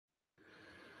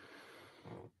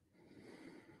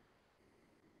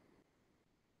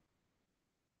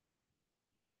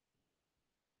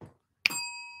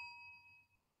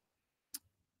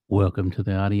Welcome to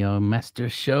the Audio Master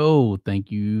Show. Thank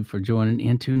you for joining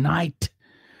in tonight.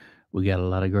 We got a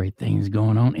lot of great things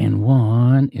going on, and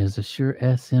one is a Shure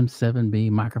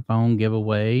SM7B microphone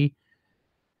giveaway.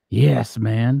 Yes,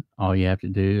 man. All you have to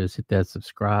do is hit that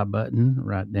subscribe button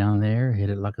right down there, hit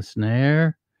it like a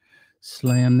snare,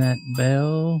 slam that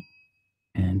bell,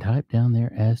 and type down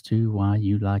there as to why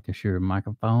you like a Shure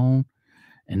microphone,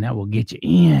 and that will get you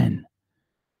in.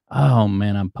 Oh,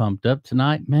 man, I'm pumped up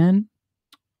tonight, man.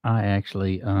 I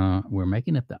actually, we're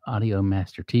making up the Audio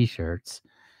Master t-shirts,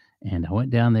 and I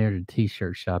went down there to the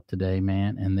t-shirt shop today,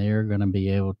 man, and they're going to be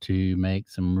able to make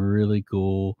some really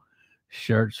cool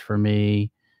shirts for me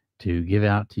to give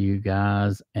out to you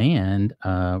guys, and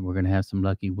we're going to have some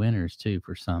lucky winners too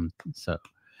for some. So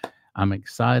I'm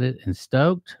excited and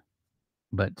stoked.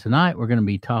 But tonight we're going to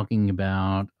be talking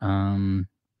about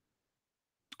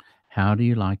how do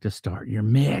you like to start your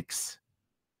mix?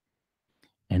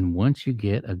 And once you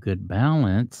get a good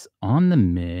balance on the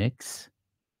mix,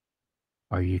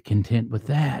 are you content with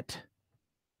that?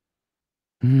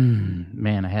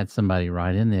 Man, I had somebody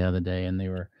write in the other day, and they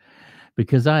were,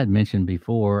 because I had mentioned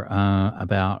before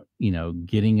about,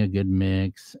 getting a good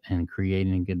mix and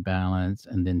creating a good balance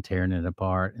and then tearing it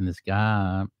apart. And this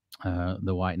guy,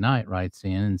 the White Knight, writes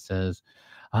in and says,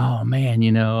 "Oh, man,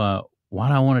 why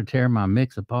do I want to tear my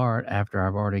mix apart after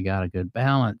I've already got a good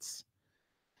balance?"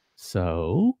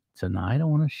 So tonight I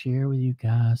want to share with you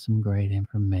guys some great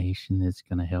information that's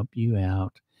going to help you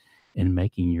out in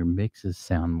making your mixes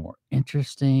sound more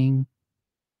interesting.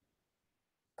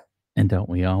 And don't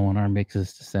we all want our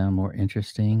mixes to sound more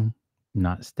interesting,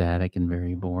 not static and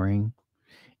very boring?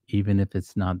 Even if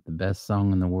it's not the best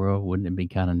song in the world, wouldn't it be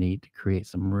kind of neat to create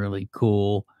some really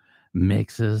cool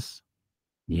mixes?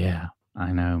 Yeah,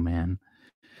 I know, man.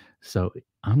 So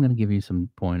I'm going to give you some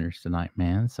pointers tonight,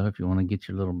 man. So if you want to get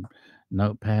your little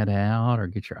notepad out or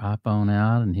get your iPhone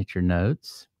out and hit your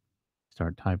notes,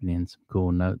 start typing in some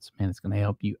cool notes, man, it's going to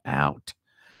help you out.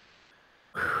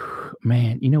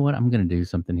 Man, you know what? I'm going to do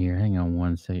something here. Hang on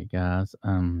one second, guys.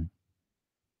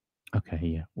 Okay,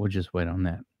 yeah, we'll just wait on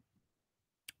that.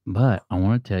 But I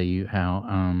want to tell you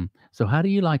so how do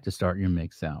you like to start your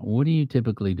mix out? What do you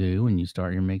typically do when you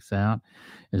start your mix out?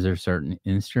 Is there certain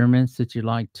instruments that you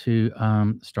like to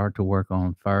start to work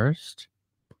on first?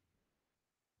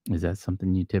 Is that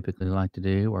something you typically like to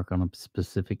do? Work on a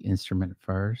specific instrument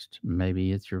first?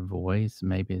 Maybe it's your voice,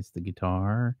 maybe it's the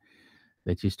guitar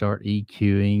that you start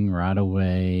EQing right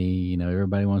away.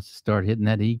 Everybody wants to start hitting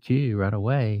that EQ right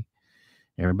away.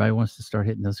 Everybody wants to start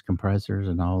hitting those compressors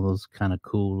and all those kind of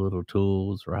cool little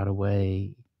tools right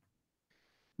away.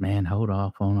 Man, hold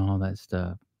off on all that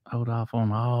stuff. Hold off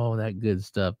on all that good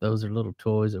stuff. Those are little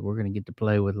toys that we're going to get to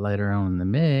play with later on in the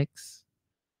mix.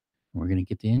 We're going to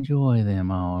get to enjoy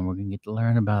them all, and we're going to get to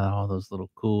learn about all those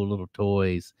little cool little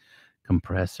toys,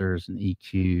 compressors and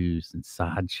EQs and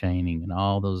side chaining and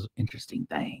all those interesting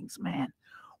things, man.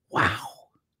 Wow.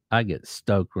 I get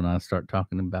stoked when I start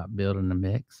talking about building a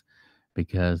mix,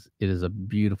 because it is a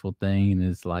beautiful thing, and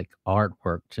it's like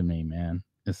artwork to me, man.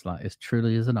 It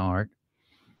truly is an art,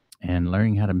 and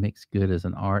learning how to mix good is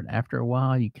an art. After a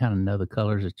while, you kind of know the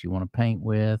colors that you want to paint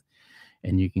with,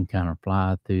 and you can kind of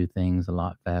fly through things a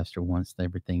lot faster once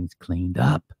everything's cleaned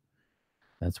up.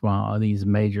 That's why all these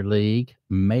major league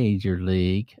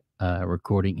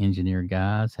recording engineer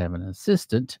guys have an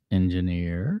assistant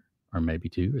engineer, or maybe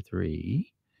two or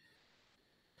three,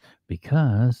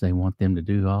 because they want them to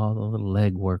do all the little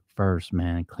legwork first,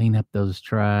 man. Clean up those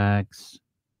tracks,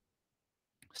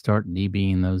 start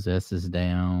DBing those S's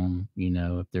down,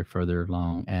 if they're further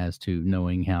along as to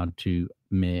knowing how to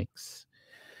mix.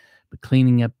 But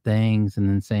cleaning up things and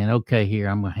then saying, okay, here,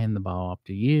 I'm going to hand the ball off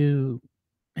to you,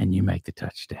 and you make the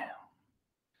touchdown.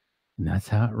 And that's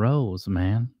how it rolls,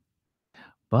 man.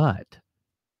 But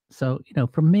so,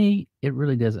 for me, it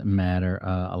really doesn't matter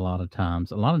a lot of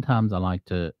times. A lot of times I like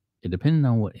to, depending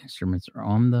on what instruments are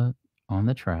on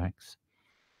the tracks,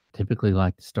 typically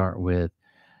like to start with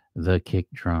the kick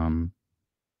drum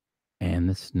and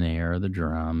the snare, the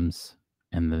drums,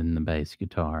 and then the bass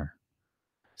guitar.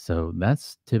 So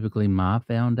that's typically my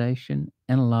foundation,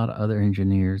 and a lot of other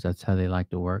engineers, that's how they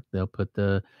like to work. They'll put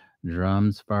the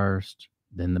drums first,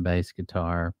 then the bass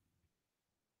guitar,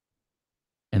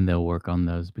 and they'll work on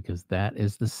those because that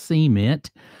is the cement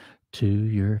to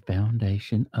your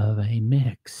foundation of a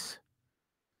mix.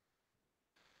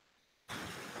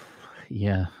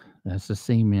 Yeah, that's the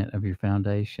cement of your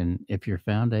foundation. If your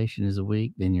foundation is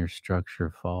weak, then your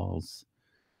structure falls.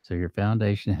 So your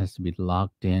foundation has to be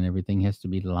locked in. Everything has to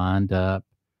be lined up.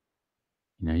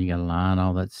 You got to line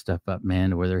all that stuff up,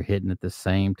 man, to where they're hitting at the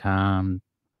same time.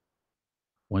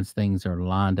 Once things are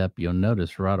lined up, you'll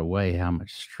notice right away how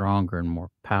much stronger and more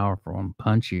powerful and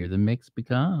punchier the mix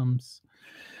becomes.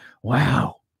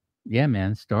 Wow. Yeah,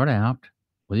 man. Start out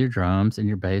with your drums and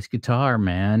your bass guitar,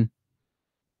 man.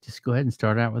 Just go ahead and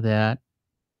start out with that.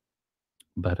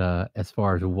 But, as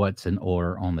far as what's in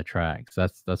order on the tracks,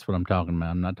 that's what I'm talking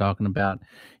about. I'm not talking about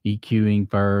EQing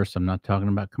first. I'm not talking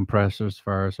about compressors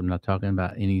first. I'm not talking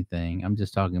about anything. I'm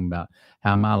just talking about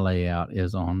how my layout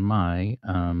is on my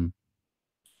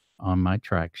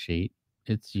track sheet.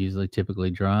 It's usually typically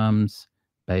drums,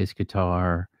 bass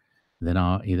guitar, then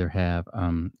I'll either have,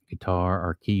 guitar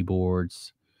or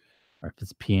keyboards, or if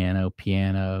it's piano,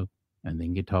 and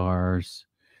then guitars.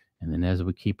 And then as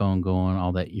we keep on going,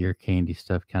 all that ear candy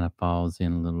stuff kind of falls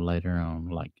in a little later on,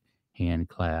 like hand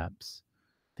claps,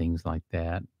 things like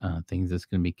that. Things that's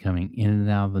going to be coming in and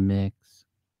out of the mix.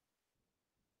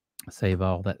 Save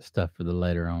all that stuff for the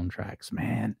later on tracks,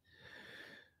 man.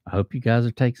 I hope you guys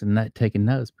are taking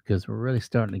notes because we're really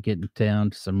starting to get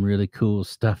down to some really cool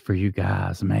stuff for you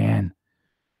guys, man.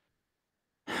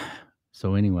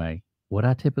 So anyway, what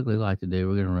I typically like to do,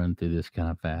 we're going to run through this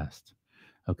kind of fast.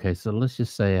 Okay, so let's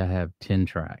just say I have 10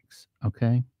 tracks.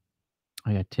 Okay.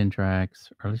 I got 10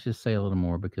 tracks, or let's just say a little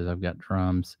more because I've got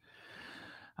drums.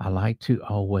 I like to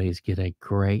always get a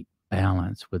great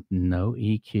balance with no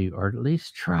EQ, or at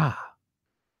least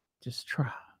just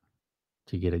try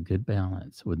to get a good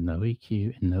balance with no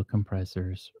EQ and no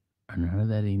compressors, or none of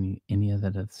that, any of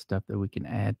that other stuff that we can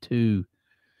add to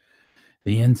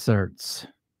the inserts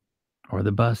or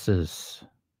the buses.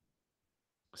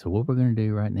 So what we're going to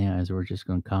do right now is we're just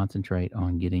going to concentrate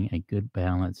on getting a good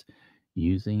balance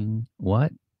using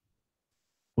what?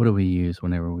 What do we use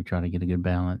whenever we try to get a good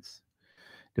balance?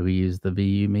 Do we use the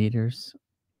VU meters?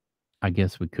 I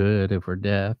guess we could if we're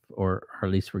deaf, or at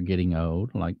least we're getting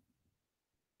old, like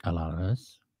a lot of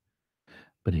us.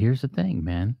 But here's the thing,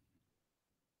 man.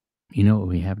 You know what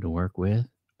we have to work with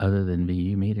other than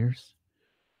VU meters?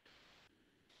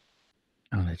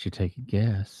 I'll let you take a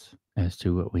guess as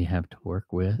to what we have to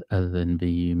work with other than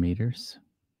VU meters.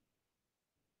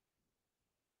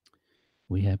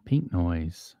 We have pink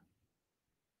noise.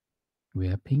 We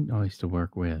have pink noise to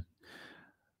work with.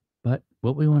 But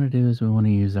what we want to do is we want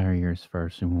to use our ears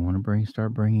first, and we want to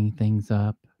start bringing things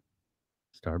up.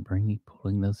 Start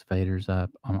pulling those faders up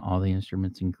on all the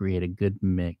instruments and create a good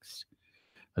mix,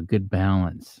 a good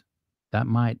balance. That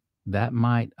might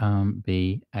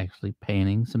be actually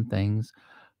painting some things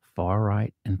far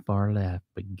right and far left,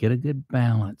 but get a good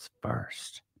balance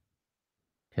first.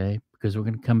 Okay? Because we're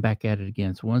going to come back at it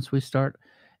again. So once we start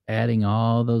adding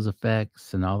all those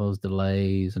effects and all those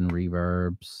delays and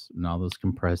reverbs and all those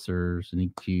compressors and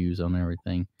EQs on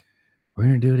everything, we're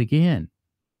going to do it again.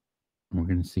 We're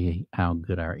going to see how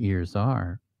good our ears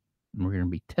are. And we're going to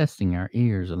be testing our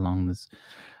ears along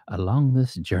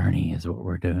this journey is what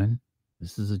we're doing.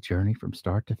 This is a journey from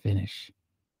start to finish.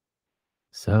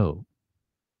 So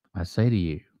I say to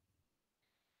you,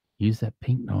 use that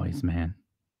pink noise, man.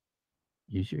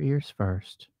 Use your ears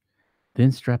first.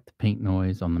 Then strap the pink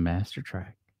noise on the master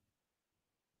track.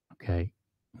 Okay.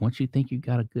 Once you think you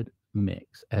got a good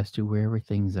mix as to where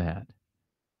everything's at,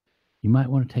 you might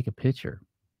want to take a picture.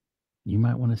 You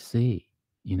might want to see,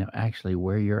 actually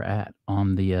where you're at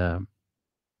on the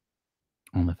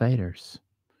faders.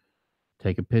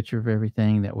 Take a picture of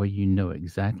everything. That way you know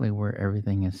exactly where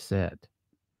everything is set.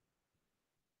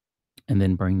 And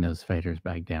then bring those faders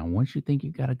back down. Once you think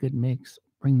you've got a good mix,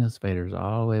 bring those faders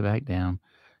all the way back down.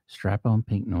 Strap on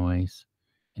pink noise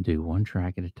and do one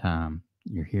track at a time.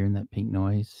 You're hearing that pink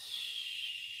noise?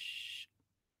 Shh.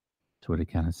 That's what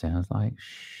it kind of sounds like.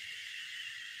 Shh.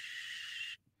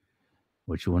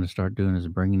 What you want to start doing is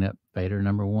bringing up fader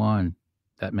number 1.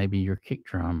 That may be your kick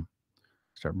drum.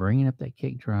 Start bringing up that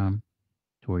kick drum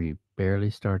to where you barely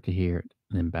start to hear it.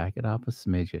 Then back it off a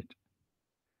smidget.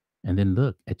 And then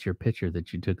look at your picture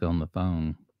that you took on the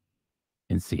phone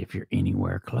and see if you're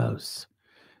anywhere close.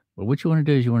 But what you want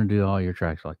to do is you want to do all your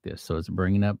tracks like this. So it's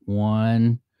bringing up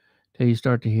 1 till you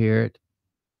start to hear it.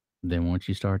 Then once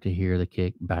you start to hear the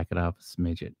kick, back it off a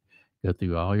smidget. Go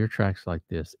through all your tracks like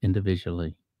this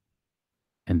individually.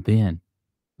 And then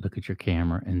look at your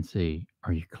camera and see,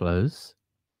 are you close?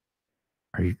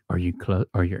 Are you close?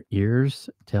 Are your ears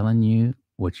telling you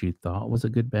what you thought was a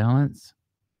good balance?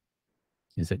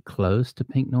 Is it close to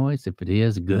pink noise? If it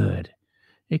is, good.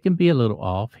 It can be a little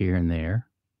off here and there.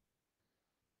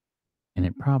 And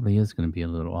it probably is going to be a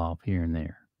little off here and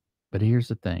there. But here's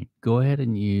the thing. Go ahead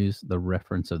and use the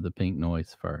reference of the pink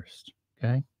noise first.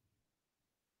 Okay?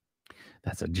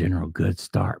 That's a general good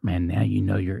start, man. Now you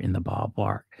know you're in the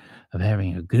ballpark of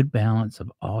having a good balance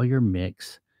of all your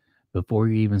mix before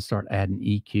you even start adding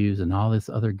EQs and all this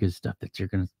other good stuff that you're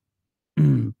going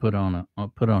to put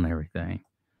on everything.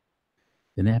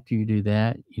 Then after you do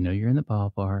that, you're in the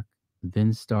ballpark.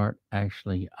 Then start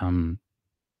actually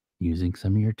using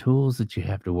some of your tools that you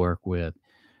have to work with.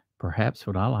 Perhaps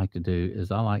what I like to do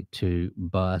is I like to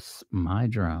bus my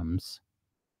drums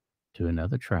to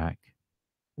another track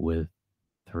with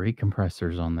 3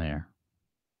 compressors on there.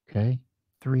 Okay?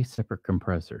 3 separate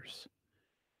compressors.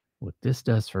 What this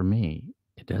does for me,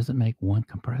 it doesn't make one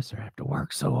compressor have to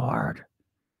work so hard.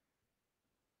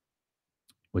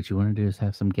 What you want to do is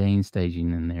have some gain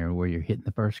staging in there where you're hitting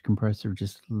the first compressor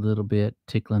just a little bit,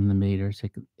 tickling the meters,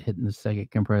 hitting the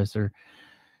second compressor,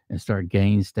 and start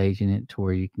gain staging it to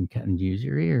where you can kind of use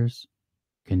your ears.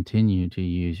 Continue to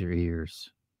use your ears.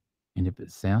 And if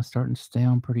it starting to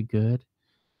sound pretty good,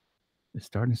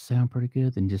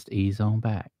 then just ease on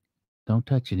back. Don't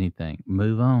touch anything.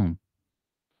 Move on.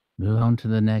 Move on to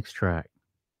the next track.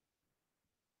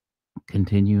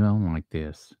 Continue on like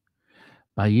this.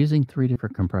 By using 3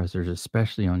 different compressors,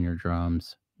 especially on your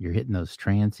drums, you're hitting those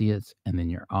transients, and then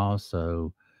you're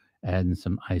also adding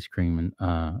some ice cream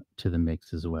to the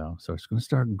mix as well. So it's going to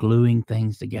start gluing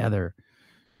things together.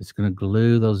 It's going to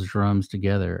glue those drums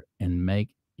together and make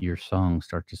your song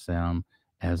start to sound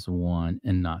as one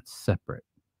and not separate.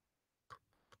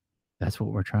 That's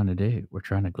what we're trying to do. We're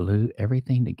trying to glue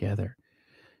everything together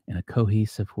in a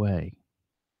cohesive way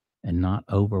and not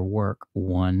overwork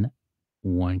one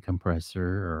compressor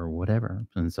or whatever.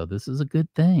 And so this is a good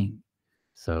thing.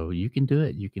 So you can do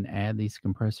it. You can add these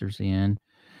compressors in.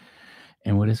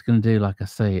 And what it's going to do, like I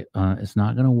say, it's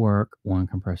not going to work one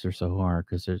compressor so hard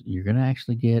because you're going to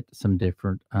actually get some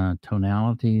different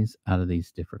tonalities out of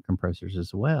these different compressors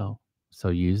as well. So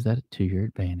use that to your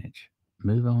advantage.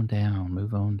 Move on down,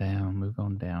 move on down, move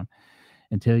on down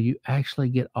until you actually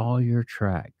get all your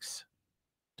tracks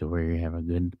to where you have a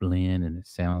good blend and it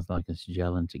sounds like it's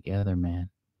gelling together, man.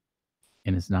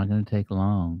 And it's not going to take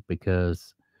long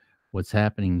because what's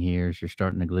happening here is you're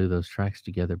starting to glue those tracks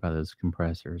together by those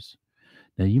compressors.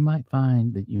 Now, you might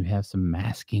find that you have some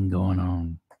masking going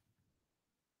on.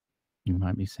 You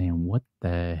might be saying, what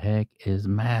the heck is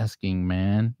masking,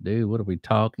 man? Dude, what are we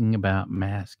talking about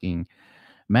masking?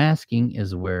 Masking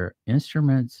is where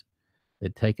instruments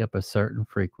that take up a certain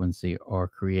frequency or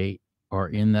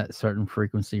in that certain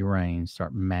frequency range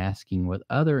start masking with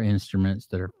other instruments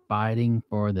that are fighting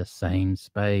for the same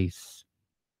space.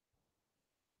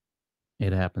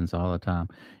 It happens all the time.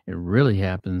 It really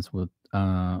happens with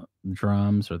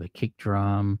drums or the kick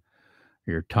drum,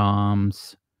 your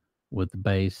toms with the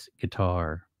bass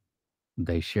guitar.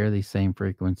 They share these same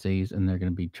frequencies and they're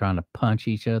going to be trying to punch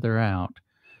each other out,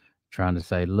 trying to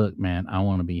say, look, man, I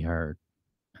want to be heard.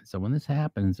 And so when this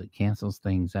happens, it cancels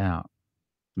things out,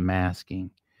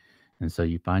 masking. And so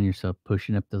you find yourself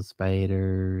pushing up those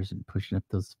faders and pushing up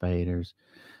those faders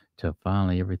till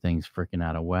finally everything's freaking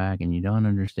out of whack and you don't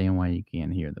understand why you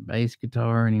can't hear the bass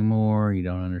guitar anymore. You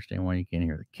don't understand why you can't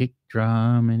hear the kick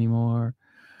drum anymore.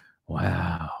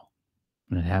 Wow.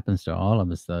 And it happens to all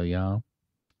of us though, y'all.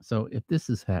 So if this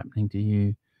is happening to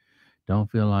you,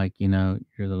 don't feel like, you're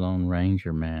the Lone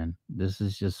Ranger, man. This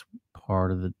is just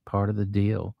part of the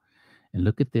deal. And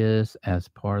look at this as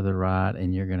part of the ride,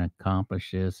 and you're going to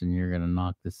accomplish this and you're going to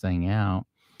knock this thing out.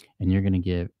 And you're going to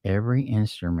give every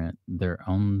instrument their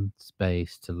own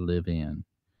space to live in,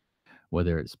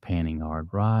 whether it's panning hard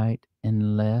right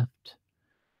and left,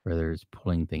 whether it's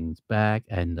pulling things back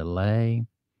and delay,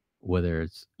 whether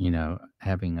it's,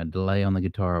 having a delay on the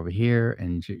guitar over here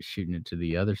and shooting it to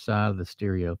the other side of the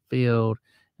stereo field,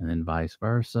 and then vice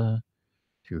versa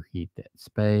to keep that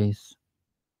space.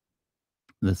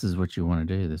 This is what you want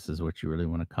to do. This is what you really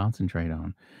want to concentrate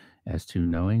on as to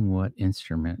knowing what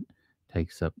instrument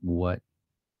takes up what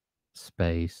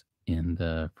space in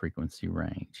the frequency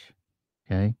range.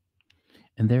 Okay.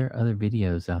 And there are other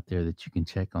videos out there that you can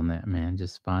check on that, man.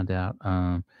 Just find out.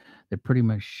 They pretty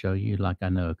much show you, like I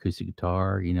know acoustic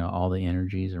guitar, all the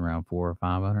energies around 400 or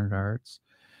 500 hertz.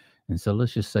 And so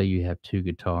let's just say you have 2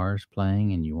 guitars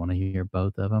playing and you want to hear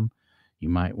both of them. You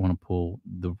might want to pull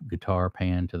the guitar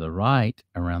pan to the right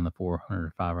around the 400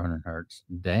 or 500 hertz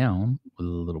down with a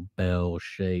little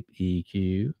bell-shaped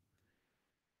EQ.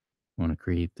 Want to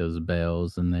create those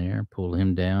bells in there, pull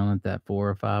him down at that 400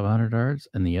 or 500 hertz,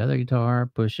 and the other guitar,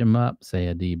 push him up, say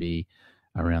a dB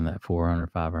around that 400 or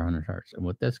 500 hertz. And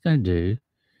what that's going to do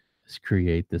is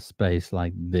create this space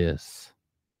like this.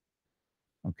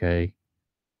 Okay.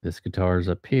 This guitar's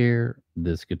up here.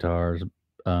 This guitar's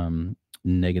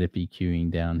negative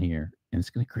EQing down here. And it's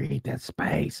going to create that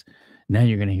space. Now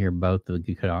you're going to hear both of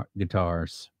the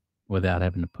guitars without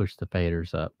having to push the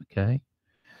faders up. Okay.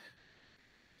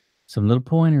 Some little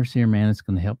pointers here, man. It's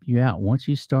going to help you out. Once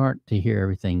you start to hear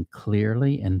everything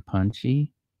clearly and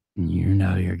punchy, you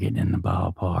know you're getting in the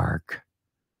ballpark.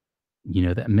 You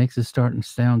know, that mix is starting to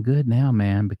sound good now,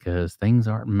 man, because things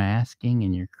aren't masking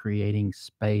and you're creating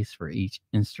space for each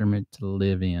instrument to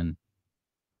live in.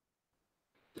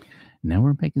 Now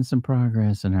we're making some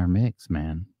progress in our mix,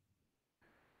 man.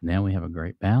 Now we have a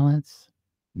great balance.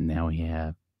 Now we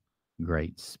have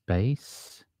great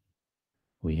space.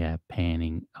 We have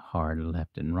panning hard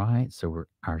left and right. So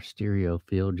our stereo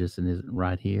field just isn't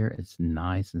right here. It's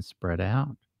nice and spread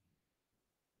out.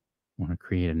 Want to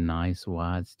create a nice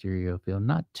wide stereo field.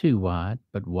 Not too wide,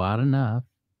 but wide enough.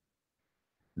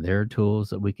 There are tools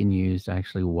that we can use to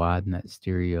actually widen that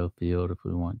stereo field if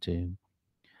we want to.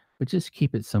 But just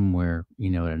keep it somewhere, at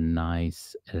a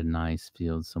nice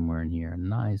field somewhere in here, a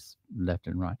nice left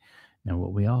and right. Now,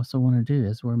 what we also want to do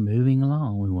as we're moving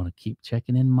along, we want to keep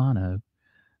checking in mono.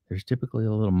 There's typically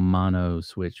a little mono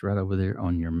switch right over there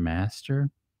on your master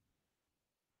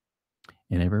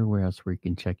and everywhere else where you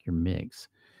can check your mix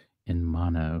in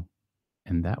mono.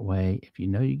 And that way, if you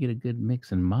know you get a good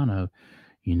mix in mono,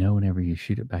 whenever you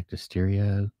shoot it back to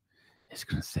stereo, it's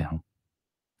going to sound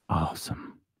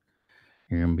awesome.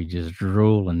 You're going to be just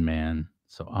drooling, man.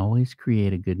 So always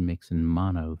create a good mix in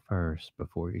mono first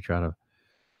before you try to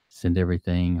send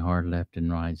everything hard left and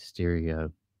right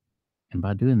stereo. And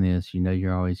by doing this,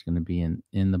 you're always going to be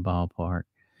in the ballpark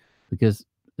because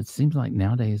it seems like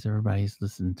nowadays everybody's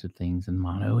listening to things in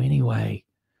mono anyway.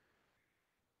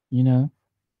 I'm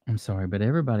sorry, but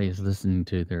everybody is listening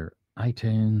to their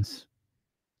iTunes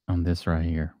on this right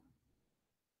here.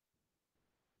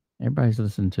 Everybody's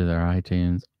listening to their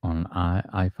iTunes on an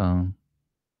iPhone,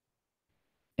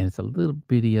 and it's a little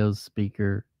video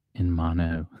speaker in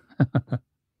mono.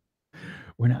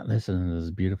 We're not listening to those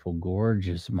beautiful,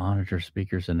 gorgeous monitor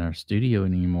speakers in our studio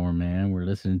anymore, man. We're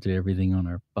listening to everything on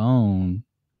our phone.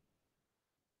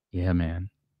 Yeah, man.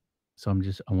 So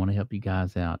I want to help you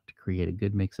guys out to create a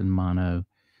good mix in mono,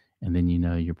 and then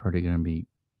you're probably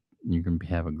you're going to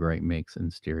have a great mix in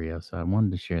stereo. So I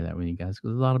wanted to share that with you guys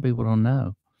because a lot of people don't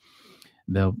know.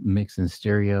 They'll mix in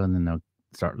stereo and then they'll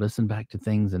start listening back to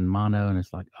things in mono, and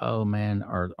it's like, oh man,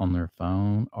 or on their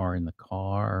phone or in the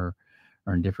car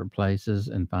or in different places,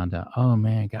 and find out, oh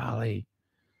man, golly,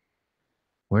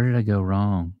 where did I go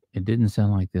wrong? It didn't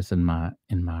sound like this in my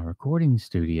recording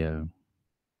studio.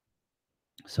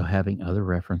 So having other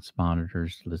reference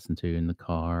monitors to listen to in the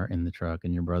car, in the truck,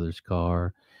 in your brother's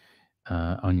car,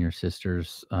 on your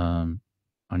sister's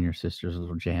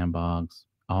little jam box,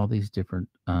 all these different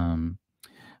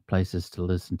places to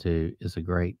listen to is a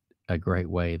great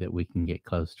way that we can get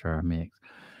close to our mix.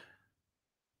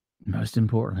 Most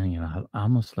importantly, I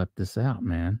almost left this out,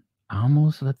 man. I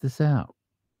almost left this out.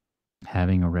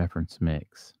 Having a reference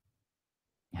mix.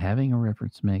 Having a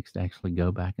reference mix to actually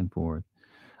go back and forth.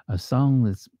 A song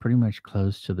that's pretty much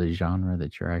close to the genre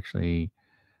that you're actually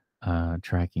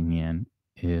tracking in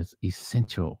is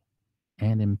essential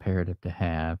and imperative to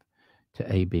have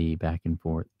to A/B back and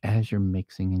forth as you're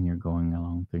mixing and you're going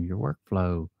along through your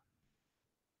workflow.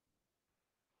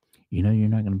 You're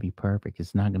not going to be perfect.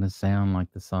 It's not going to sound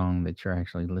like the song that you're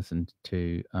actually listening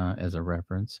to as a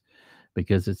reference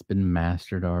because it's been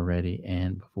mastered already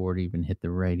and before it even hit the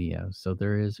radio. So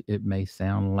it may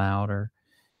sound louder,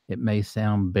 it may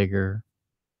sound bigger,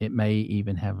 it may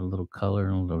even have a little color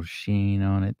and a little sheen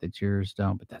on it that yours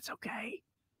don't, but that's okay.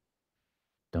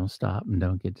 Don't stop and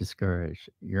don't get discouraged.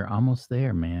 You're almost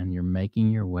there, man. You're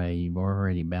making your way. You've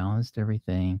already balanced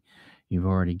everything. You've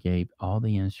already gave all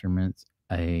the instruments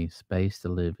a space to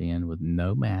live in with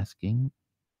no masking.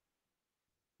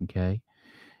 Okay.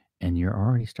 And you're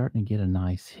already starting to get a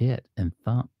nice hit and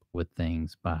thump with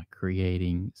things by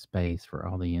creating space for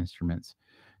all the instruments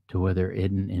to where there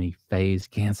isn't any phase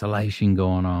cancellation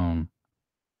going on.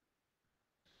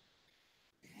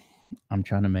 I'm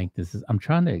trying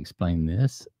to explain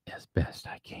this as best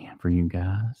I can for you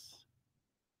guys.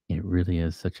 It really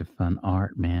is such a fun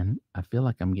art, man. I feel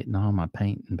like I'm getting all my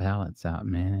paint and palettes out,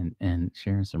 man, and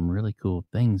sharing some really cool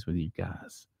things with you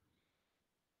guys.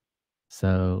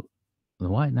 So the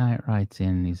White Knight writes in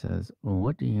and he says, well,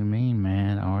 what do you mean,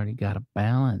 man? I already got a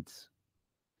balance.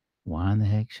 Why in the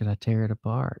heck should I tear it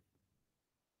apart?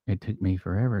 It took me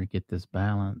forever to get this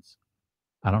balance.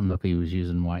 I don't know if he was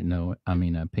using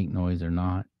pink noise or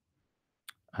not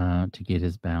to get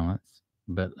his balance,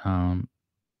 but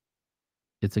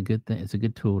it's a good thing. It's a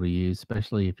good tool to use,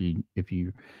 especially if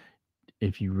you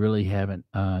really haven't,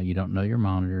 you don't know your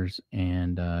monitors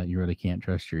and you really can't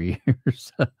trust your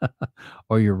ears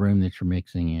or your room that you're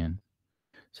mixing in.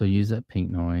 So use that pink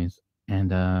noise.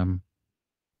 And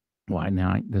Why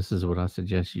now? This is what I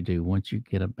suggest you do. Once you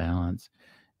get a balance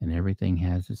and everything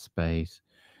has its space,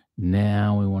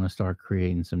 now we want to start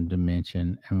creating some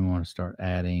dimension, and we want to start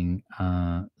adding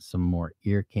some more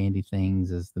ear candy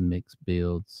things as the mix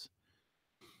builds.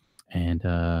 And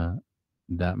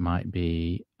that might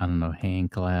be, I don't know,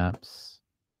 hand claps.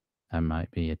 That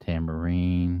might be a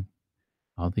tambourine.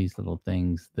 All these little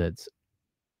things that's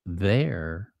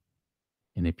there.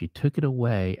 And if you took it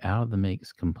away out of the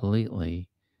mix completely,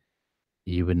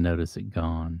 you would notice it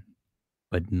gone,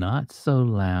 but not so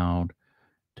loud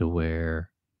to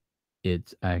where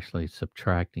it's actually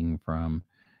subtracting from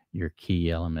your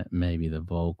key element, maybe the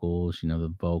vocals.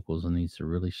 The vocals needs to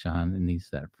really shine. It needs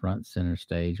that front center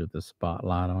stage with the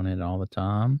spotlight on it all the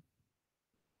time.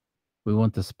 We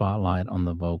want the spotlight on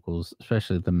the vocals,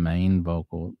 especially the main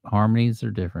vocal. Harmonies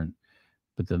are different,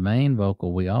 but the main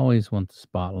vocal, we always want the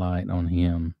spotlight on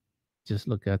him. Just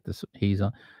look at this.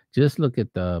 Just look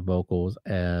at the vocals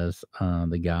as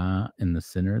the guy in the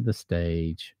center of the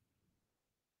stage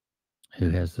who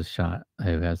has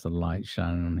the light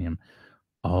shining on him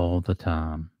all the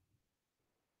time.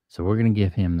 So we're going to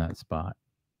give him that spot.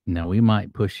 Now we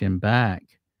might push him back.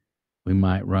 We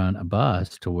might run a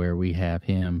bus to where we have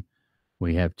him.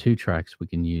 We have 2 tracks we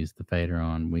can use the fader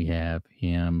on. We have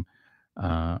him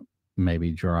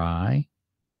maybe dry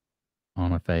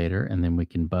on a fader, and then we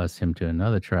can bus him to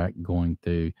another track going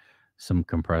through some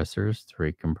compressors,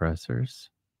 3 compressors.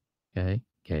 Okay.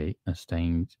 A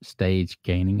stage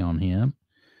gaining on him.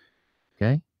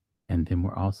 Okay. And then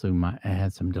we're also might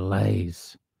add some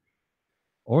delays.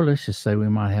 Or let's just say we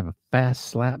might have a fast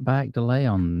slap back delay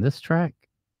on this track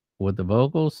with the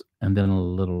vocals, and then a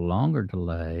little longer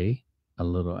delay, add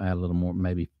a little more,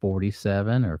 maybe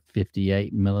 47 or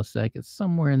 58 milliseconds,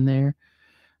 somewhere in there.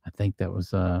 I think that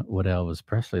was what Elvis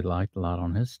Presley liked a lot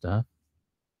on his stuff.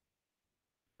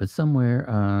 But somewhere,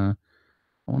 I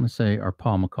want to say, or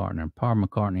Paul McCartney. Paul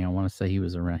McCartney, I want to say he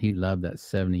was around. He loved that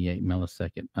 78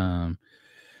 millisecond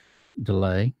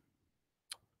delay.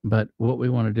 But what we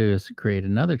want to do is create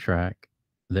another track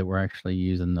that we're actually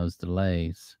using those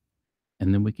delays.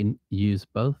 And then we can use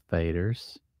both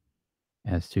faders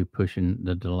as to pushing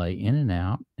the delay in and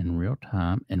out in real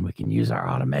time. And we can use our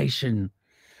automation.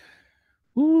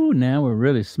 Ooh, now we're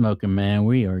really smoking, man.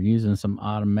 We are using some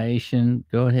automation.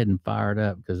 Go ahead and fire it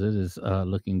up because it is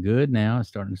looking good now. It's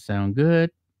starting to sound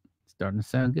good.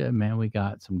 Man. We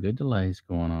got some good delays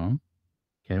going on.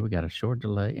 Okay, we got a short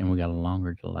delay and we got a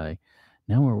longer delay.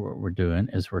 Now what we're doing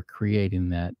is we're creating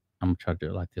that. I'm going to try to do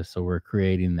it like this. So we're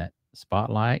creating that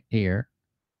spotlight here,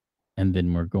 and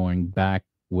then we're going back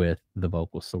with the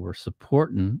vocal. So we're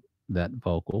supporting that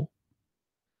vocal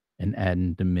and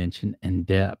adding dimension and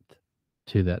depth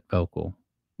to that vocal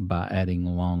by adding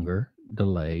longer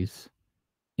delays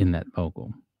in that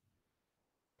vocal.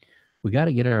 We got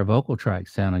to get our vocal track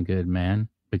sounding good, man,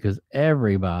 because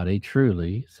everybody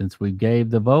truly, since we gave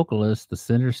the vocalist the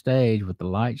center stage with the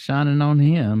light shining on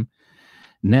him,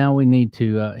 now we need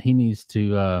to, he needs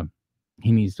to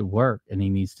work and he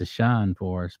needs to shine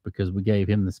for us because we gave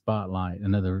him the spotlight.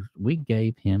 In other words, we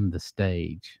gave him the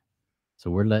stage. So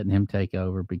we're letting him take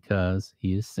over because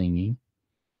he is singing.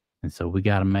 And so we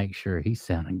got to make sure he's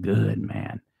sounding good,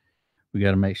 man. We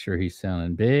got to make sure he's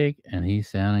sounding big and he's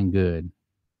sounding good.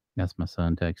 That's my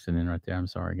son texting in right there. I'm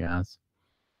sorry, guys.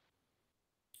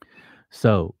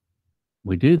 So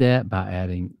we do that by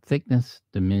adding thickness,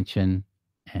 dimension,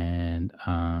 and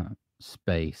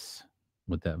space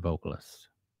with that vocalist.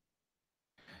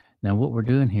 Now, what we're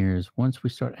doing here is once we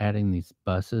start adding these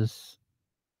buses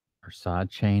or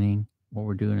side chaining, what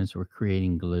we're doing is we're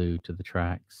creating glue to the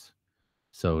tracks.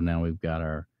 So now we've got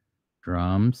our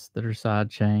drums that are side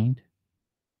chained,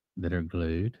 that are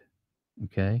glued.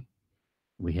 Okay.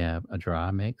 We have a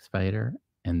dry mix fader,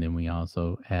 and then we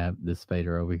also have this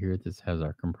fader over here. This has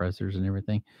our compressors and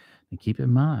everything. And keep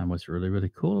in mind, what's really,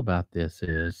 really cool about this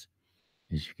is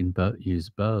you can use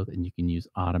both, and you can use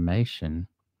automation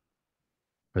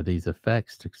for these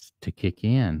effects to kick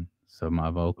in. So my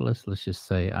vocalist, let's just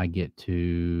say I get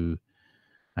to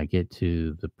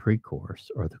the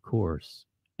pre-chorus or the chorus,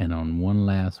 and on one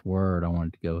last word, I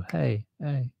want it to go, hey,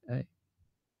 hey, hey,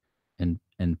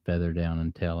 and feather down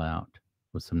and tail out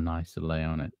with some nice delay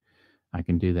on it. I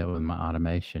can do that with my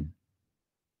automation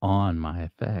on my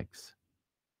effects.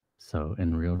 So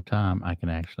in real time, I can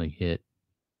actually hit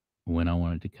when I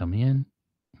want it to come in,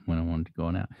 when I want it to go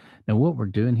out. Now, what we're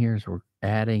doing here is we're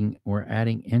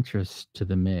adding interest to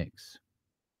the mix.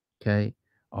 Okay.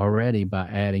 Already by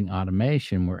adding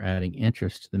automation, we're adding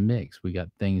interest to the mix. We got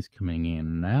things coming in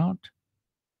and out.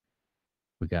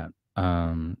 We got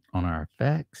on our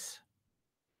effects.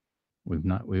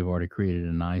 We've already created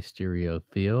a nice stereo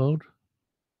field,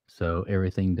 so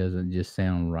everything doesn't just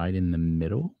sound right in the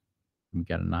middle. We've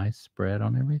got a nice spread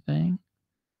on everything.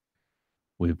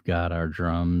 We've got our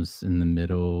drums in the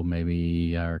middle,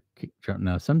 maybe our kick drum.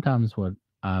 Now, sometimes what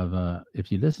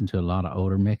if you listen to a lot of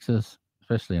older mixes,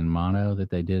 especially in mono that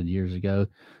they did years ago,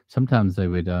 sometimes they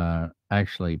would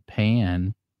actually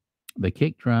pan the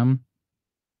kick drum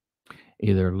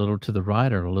either a little to the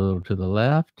right or a little to the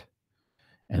left,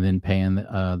 and then pan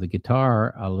the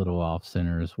guitar a little off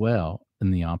center as well in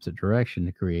the opposite direction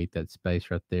to create that space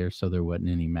right there so there wasn't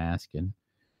any masking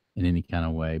in any kind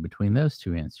of way between those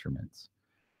two instruments.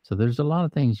 So there's a lot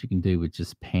of things you can do with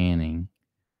just panning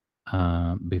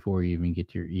before you even get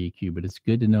to your EQ, but it's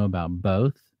good to know about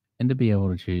both and to be able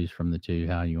to choose from the two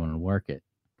how you want to work it.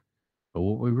 But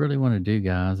what we really want to do,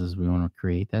 guys, is we want to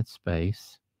create that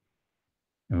space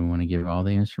and we want to give all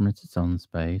the instruments its own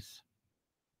space.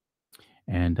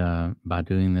 And by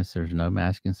doing this, there's no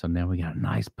masking. So now we got a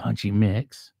nice punchy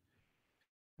mix.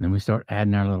 And then we start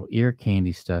adding our little ear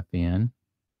candy stuff in.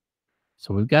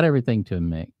 So we've got everything to a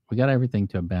mix. We got everything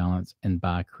to a balance. And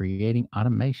by creating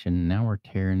automation, now we're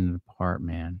tearing it apart,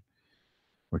 man.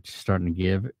 We're just starting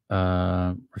to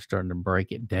we're starting to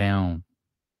break it down.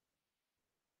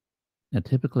 Now,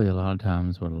 typically, a lot of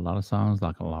times with a lot of songs,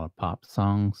 like a lot of pop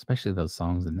songs, especially those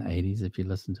songs in the 80s, if you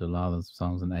listen to a lot of those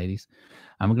songs in the 80s,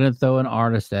 I'm going to throw an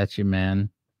artist at you, man.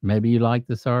 Maybe you like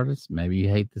this artist, maybe you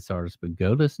hate this artist, but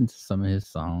go listen to some of his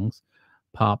songs,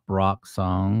 pop rock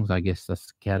songs. I guess that's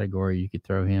the category you could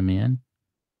throw him in.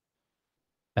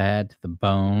 Bad to the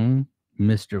Bone,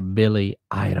 Mr. Billy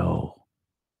Idol.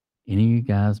 Any of you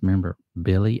guys remember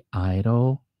Billy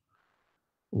Idol?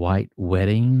 White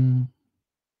Wedding?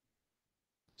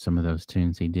 Some of those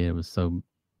tunes he did was so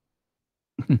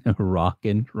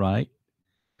rocking, right?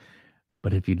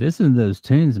 But if you listen to those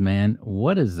tunes, man,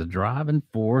 what is the driving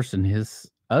force in his,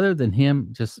 other than him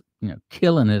just,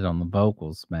 killing it on the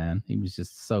vocals, man? He was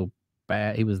just so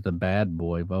bad. He was the bad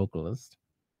boy vocalist.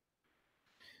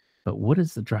 But what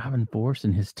is the driving force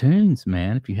in his tunes,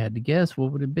 man? If you had to guess,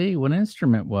 what would it be? What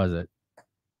instrument was it?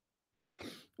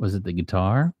 Was it the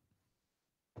guitar?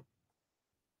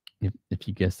 If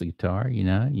you guess the guitar,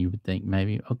 you would think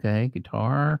maybe, okay,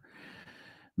 guitar,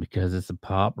 because it's a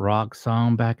pop rock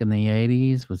song back in the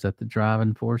 80s. Was that the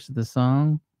driving force of the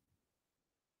song?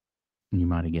 You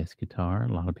might have guessed guitar.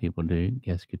 A lot of people do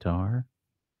guess guitar.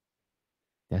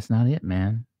 That's not it,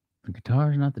 man. The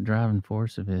guitar is not the driving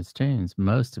force of his tunes.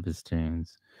 Most of his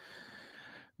tunes,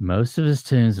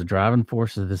 the driving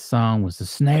force of the song was the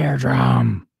snare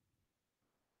drum.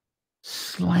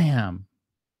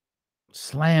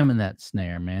 Slamming that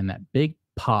snare, man. That big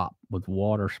pop with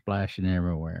water splashing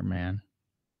everywhere, man.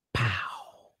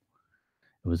 Pow.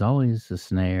 It was always the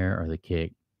snare or the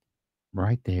kick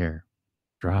right there,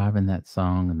 driving that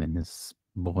song, and then this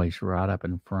voice right up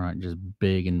in front, just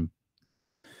big. And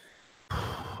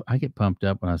I get pumped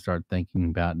up when I start thinking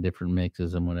about different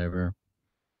mixes and whatever.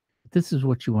 But this is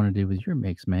what you want to do with your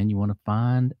mix, man. You want to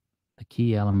find a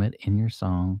key element in your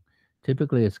song.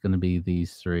 Typically, it's going to be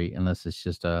these three, unless it's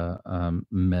just a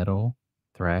metal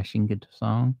thrashing guitar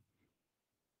song.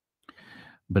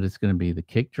 But it's going to be the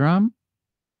kick drum.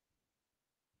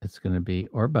 It's going to be,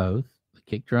 or both, the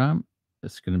kick drum.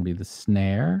 It's going to be the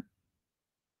snare.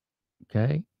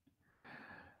 Okay.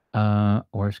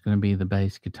 Or it's going to be the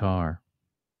bass guitar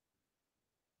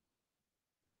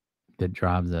that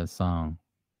drives that song.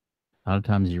 A lot of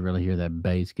times you really hear that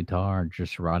bass guitar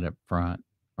just right up front,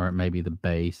 or it may be the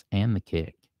bass and the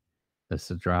kick that's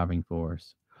the driving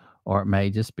force, or it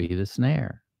may just be the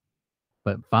snare.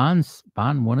 But find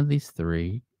one of these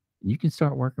three. You can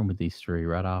start working with these three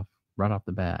right off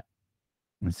the bat,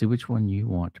 and see which one you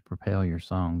want to propel your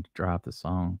song, to drive the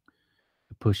song,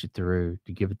 to push it through,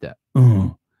 to give it that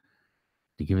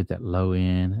to give it that low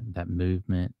end, that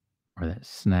movement, or that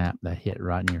snap, that hit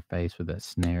right in your face with that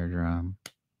snare drum.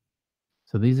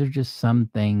 So these are just some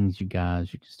things, you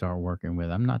guys, you can start working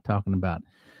with. I'm not talking about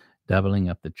doubling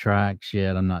up the tracks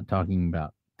yet. I'm not talking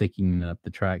about thickening up the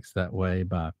tracks that way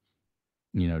by,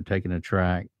 taking a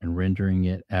track and rendering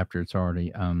it after it's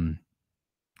already,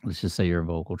 let's just say your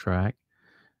vocal track.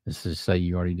 Let's just say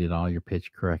you already did all your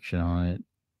pitch correction on it,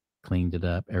 cleaned it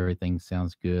up. Everything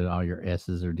sounds good. All your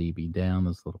S's are dB down.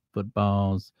 Those little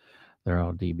footballs, they're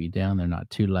all dB down. They're not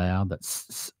too loud.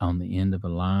 That's on the end of a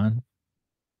line.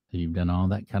 So you've done all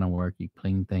that kind of work. You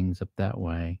clean things up that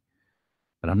way.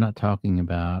 But I'm not talking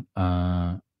about,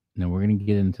 we're going to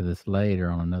get into this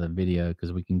later on another video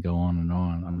because we can go on and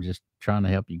on. I'm just trying to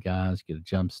help you guys get a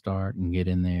jump start and get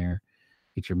in there,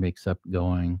 get your mix up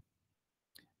going.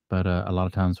 But a lot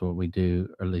of times, what we do,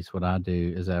 or at least what I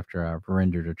do, is after I've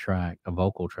rendered a track, a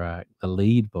vocal track, the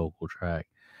lead vocal track,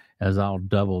 is I'll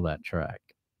double that track.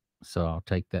 So I'll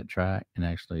take that track and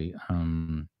actually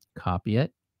copy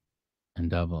it and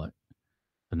double it.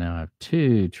 So now I have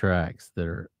two tracks that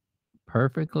are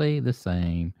perfectly the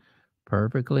same,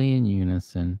 perfectly in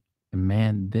unison. And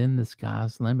man, then the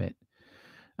sky's the limit.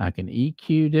 I can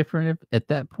EQ different at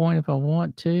that point if I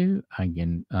want to. I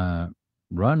can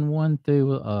run one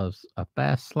through a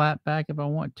fast slap back if I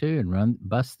want to, and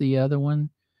bust the other one.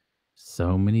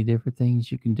 So many different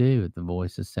things you can do if the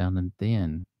voice is sounding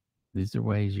thin. These are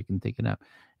ways you can think it up.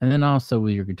 And then also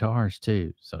with your guitars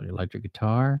too. So your electric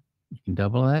guitar, you can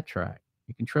double that track.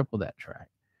 You can triple that track.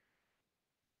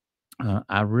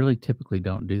 I really typically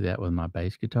don't do that with my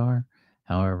bass guitar.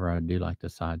 However, I do like to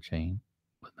sidechain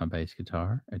with my bass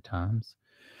guitar at times,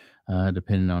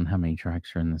 depending on how many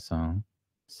tracks are in the song.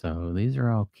 So these are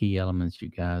all key elements, you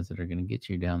guys, that are going to get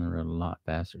you down the road a lot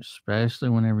faster, especially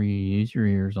whenever you use your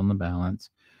ears on the balance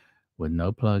with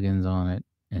no plugins on it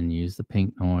and use the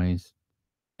pink noise.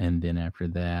 And then after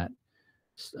that,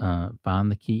 find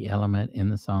the key element in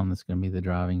the song that's going to be the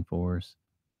driving force.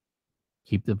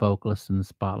 Keep the vocalist in the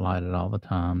spotlight at all the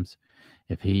times.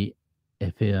 If he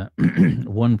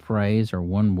one phrase or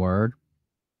one word,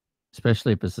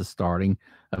 especially if it's the starting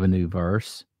of a new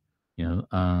verse,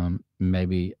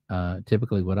 maybe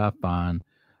typically what I find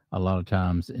a lot of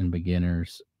times in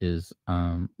beginners is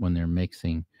when they're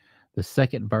mixing, the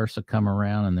second verse will come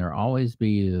around and there'll always be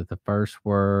either the first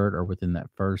word or within that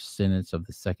first sentence of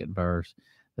the second verse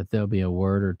that there'll be a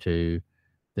word or two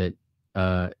that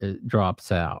it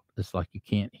drops out. It's like you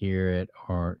can't hear it,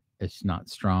 or it's not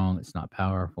strong, it's not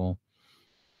powerful.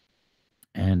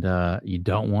 And you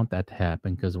don't want that to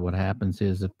happen, because what happens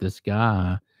is if this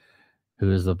guy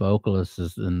who is the vocalist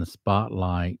is in the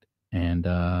spotlight and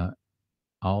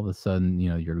all of a sudden,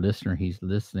 your listener, he's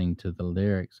listening to the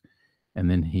lyrics and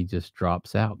then he just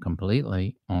drops out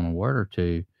completely on a word or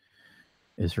two,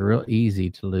 it's real easy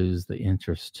to lose the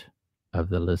interest of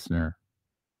the listener,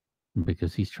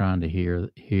 because he's trying to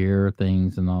hear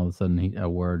things, and all of a sudden a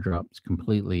word drops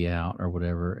completely out or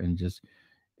whatever, and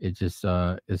it just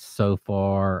is so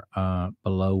far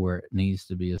below where it needs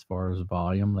to be as far as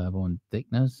volume level and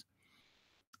thickness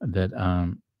that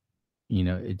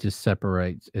it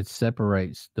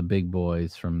separates the big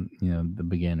boys from the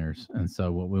beginners. And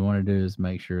so what we want to do is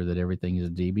make sure that everything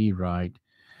is dB right,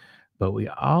 but we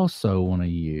also want to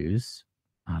use,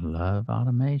 I love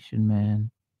automation,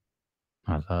 man.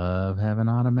 I love having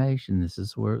automation. This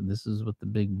is what the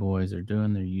big boys are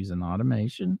doing. They're using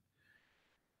automation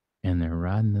and they're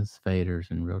riding those faders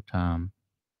in real time.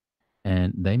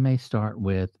 And they may start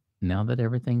with, now that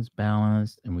everything's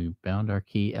balanced and we've found our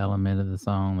key element of the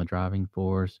song, the driving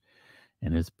force,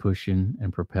 and it's pushing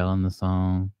and propelling the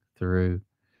song through.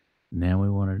 Now we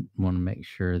want to make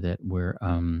sure that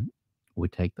we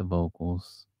take the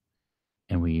vocals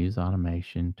and we use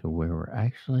automation to where we're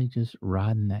actually just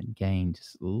riding that gain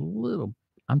just a little.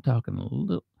 I'm talking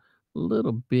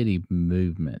little bitty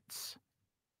movements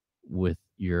with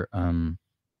your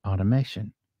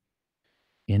automation,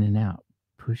 in and out,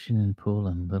 pushing and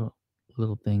pulling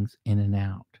little things in and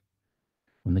out.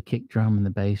 When the kick drum and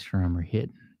the bass drum are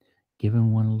hitting,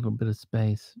 giving one a little bit of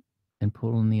space and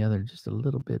pulling the other just a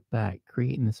little bit back,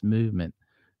 creating this movement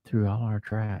through all our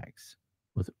tracks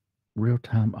with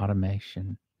real-time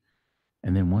automation.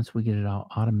 And then once we get it all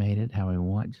automated how we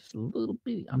want, just a little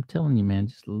bit, I'm telling you, man,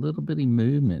 just little bitty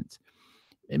movements.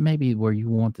 It may be where you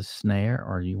want the snare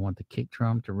or you want the kick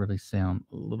drum to really sound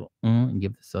a little and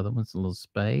give this other one a little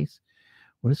space.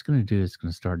 What it's going to do is it's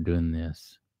going to start doing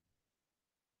this.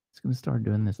 It's going to start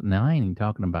doing this. Now, I ain't even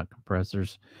talking about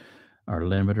compressors or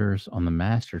limiters on the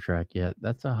master track yet.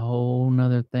 That's a whole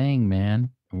nother thing, man.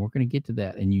 And we're going to get to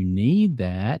that. And you need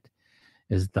that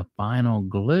as the final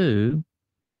glue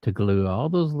to glue all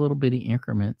those little bitty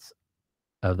increments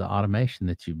of the automation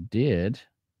that you did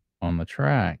on the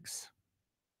tracks,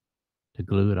 to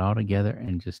glue it all together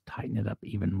and just tighten it up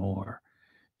even more.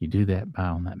 You do that by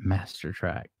on that master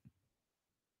track.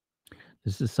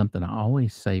 This is something I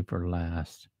always save for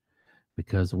last,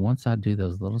 because once I do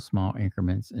those little small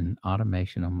increments in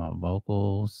automation on my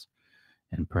vocals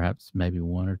and perhaps maybe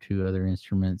one or two other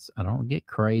instruments, I don't get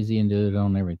crazy and do it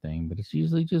on everything, but it's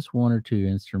usually just one or two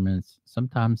instruments,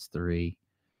 sometimes three.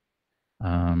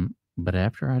 But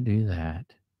after I do that,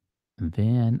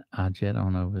 then I jet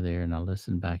on over there and I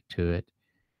listen back to it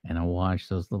and I watch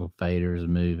those little faders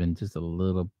moving just a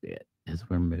little bit as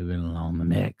we're moving along the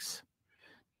mix.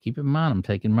 Keep in mind, I'm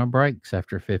taking my breaks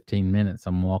after 15 minutes.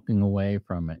 I'm walking away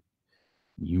from it.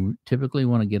 You typically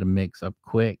want to get a mix up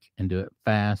quick and do it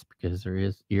fast because there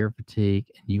is ear fatigue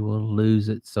and you will lose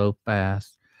it so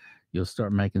fast. You'll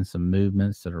start making some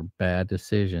movements that are bad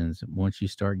decisions once you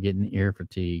start getting ear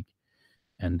fatigue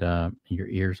and your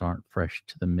ears aren't fresh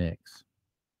to the mix.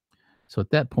 So at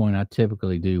that point, I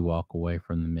typically do walk away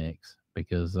from the mix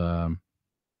because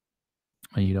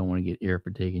you don't want to get ear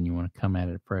fatigue and you want to come at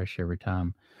it fresh every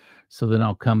time. So then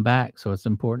I'll come back. So it's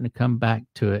important to come back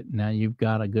to it. Now you've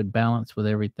got a good balance with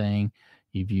everything.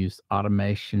 You've used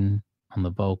automation on the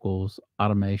vocals,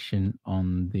 automation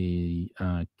on the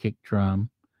kick drum,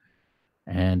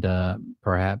 and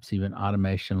perhaps even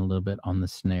automation a little bit on the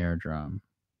snare drum.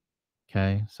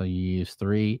 Okay, so you use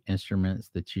 3 instruments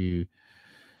that you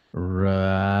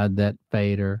ride that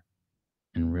fader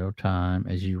in real time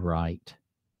as you write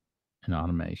in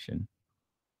automation.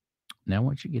 Now,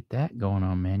 once you get that going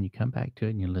on, man, you come back to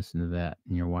it and you listen to that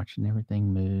and you're watching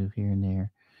everything move here and there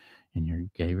and you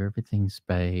gave everything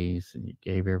space and you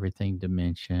gave everything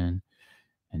dimension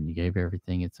and you gave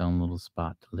everything its own little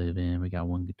spot to live in. We got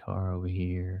one guitar over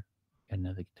here, got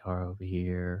another guitar over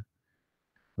here.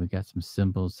 We got some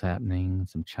cymbals happening,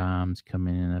 some chimes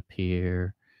coming in up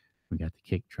here. We got the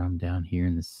kick drum down here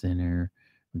in the center.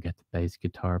 We got the bass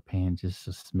guitar pan just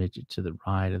a smidget to the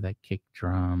right of that kick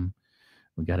drum.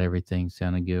 We got everything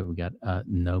sounding good. We got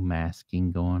no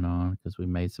masking going on because we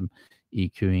made some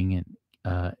EQing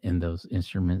in those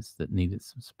instruments that needed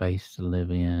some space to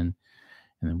live in.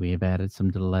 And then we have added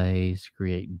some delays to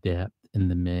create depth in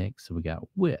the mix. So we got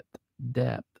width,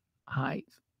 depth, height,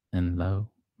 and low.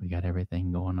 We got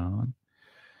everything going on.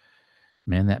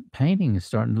 Man, that painting is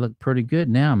starting to look pretty good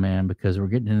now, man, because we're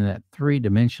getting into that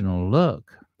 3-dimensional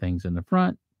look. Things in the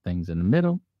front, things in the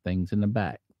middle, things in the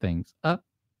back, things up,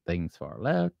 things far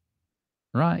left,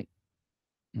 right,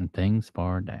 and things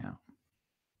far down.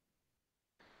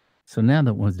 So now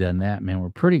that one's done that, man, we're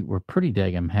pretty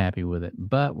daggum happy with it.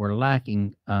 But we're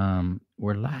lacking some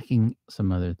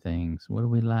other things. What are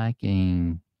we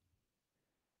lacking?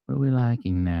 What are we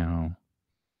lacking now?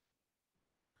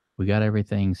 We got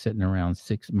everything sitting around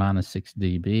minus 6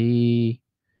 dB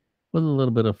with a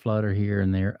little bit of flutter here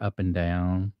and there, up and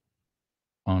down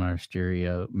on our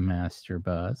stereo master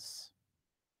bus.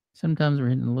 Sometimes we're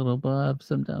hitting a little above,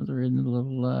 sometimes we're hitting a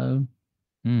little low.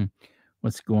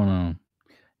 What's going on?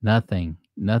 Nothing.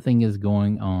 Nothing is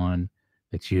going on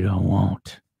that you don't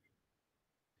want.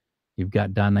 You've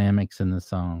got dynamics in the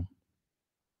song.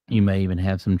 You may even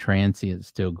have some transients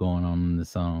still going on in the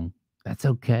song. That's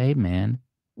okay, man.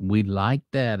 We like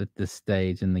that at this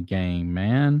stage in the game,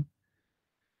 man.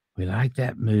 We like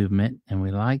that movement and we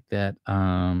like that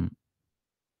thing.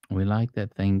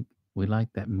 We like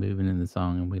that movement in the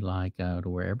song, and we like to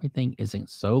where everything isn't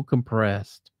so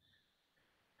compressed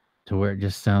to where it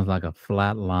just sounds like a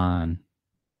flat line.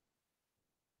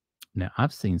 Now,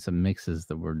 I've seen some mixes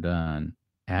that were done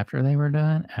after they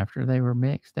were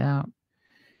mixed out,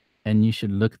 and you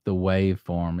should look at the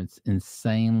waveform. It's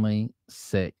insanely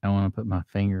sick. I want to put my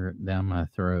finger down my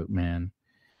throat, man,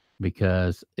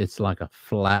 because it's like a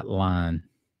flat line.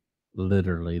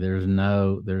 Literally, there's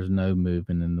no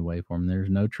movement in the waveform. There's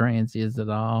no transients at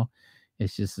all.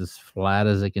 It's just as flat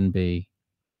as it can be.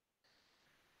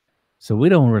 So we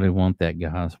don't really want that,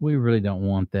 guys. We really don't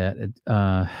want that.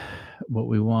 What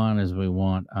we want is we don't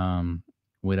want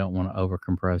to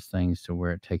overcompress things to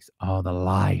where it takes all the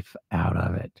life out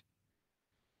of it.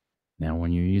 Now,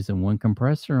 when you're using one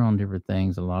compressor on different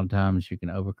things, a lot of times you can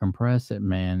overcompress it,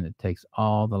 man. It takes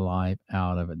all the life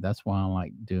out of it. That's why I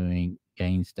like doing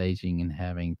gain staging and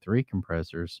having 3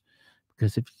 compressors,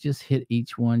 because if you just hit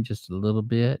each one just a little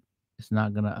bit, it's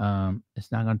not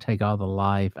gonna take all the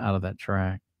life out of that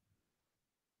track.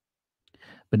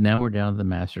 But now we're down to the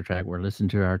master track. We're listening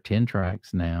to our 10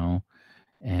 tracks now,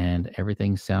 and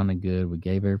everything's sounding good. We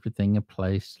gave everything a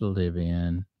place to live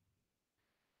in.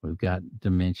 We've got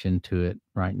dimension to it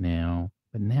right now.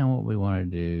 But now what we want to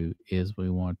do is we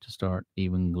want to start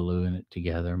even gluing it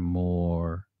together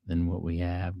more than what we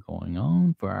have going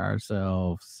on for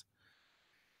ourselves.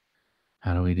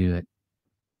 How do we do it?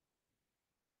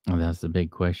 Well, that's the big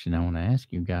question I want to ask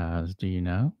you guys. Do you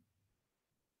know?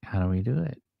 How do we do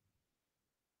it?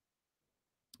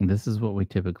 This is what we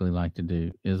typically like to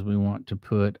do, is we want to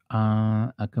put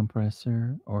a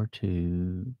compressor or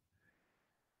 2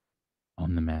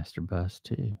 on the master bus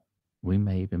too. We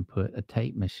may even put a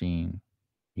tape machine.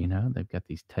 You know, they've got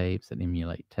these tapes that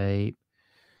emulate tape.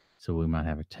 So we might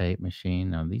have a tape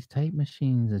machine. Now, these tape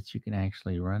machines that you can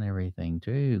actually run everything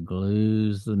to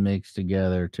glues the mix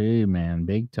together too, man,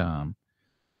 big time.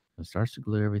 It starts to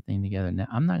glue everything together. Now,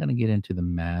 I'm not going to get into the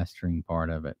mastering part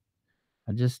of it.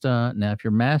 I just now if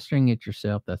you're mastering it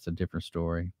yourself, that's a different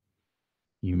story.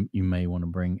 You may want to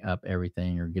bring up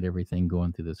everything or get everything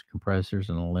going through this compressors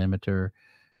and a limiter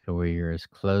to where you're as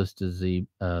close to 0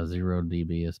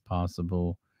 dB as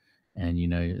possible, and you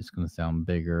know it's going to sound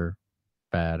bigger,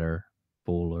 fatter,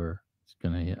 fuller. It's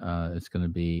gonna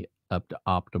be up to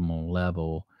optimal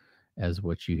level as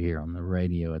what you hear on the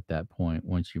radio at that point.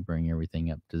 Once you bring everything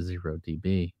up to 0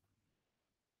 dB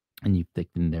and you've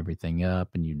thickened everything up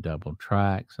and you double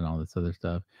tracks and all this other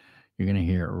stuff, you're going to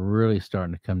hear it really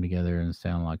starting to come together and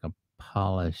sound like a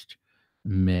polished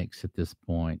mix at this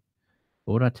point.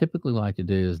 But what I typically like to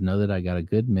do is know that I got a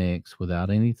good mix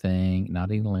without anything, not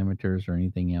any limiters or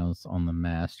anything else on the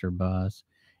master bus.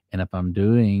 And if I'm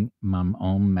doing my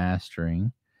own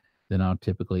mastering, then I'll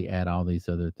typically add all these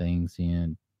other things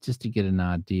in just to get an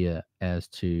idea as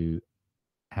to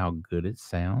how good it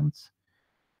sounds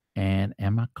and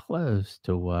am I close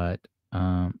to what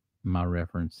my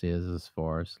reference is as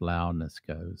far as loudness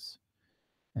goes.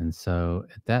 And so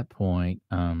at that point,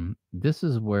 this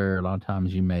is where a lot of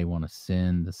times you may want to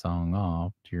send the song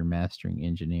off to your mastering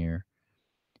engineer.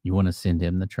 You want to send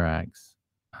him the tracks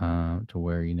to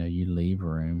where you know you leave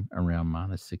room around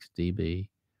 -6 dB,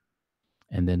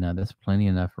 and then that's plenty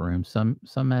enough room. Some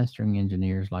mastering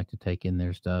engineers like to take in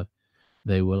their stuff.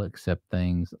 They will accept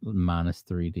things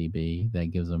 -3 dB. That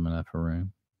gives them enough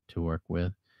room to work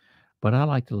with. But I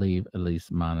like to leave at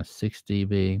least -6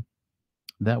 dB.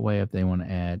 That way, if they want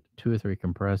to add 2 or 3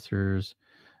 compressors,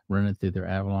 run it through their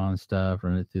Avalon stuff,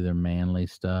 run it through their Manly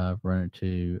stuff, run it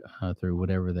through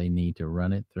whatever they need to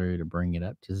run it through to bring it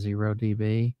up to 0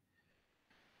 dB.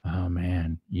 Oh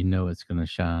man, you know it's going to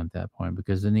shine at that point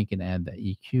because then he can add the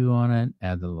EQ on it,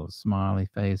 add the little smiley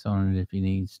face on it if he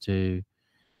needs to,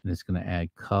 and it's going to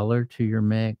add color to your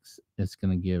mix. It's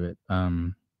going to give it,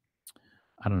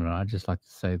 I don't know, I just like to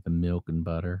say the milk and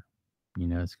butter. You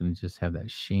know, it's going to just have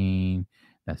that sheen,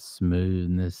 that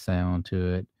smoothness sound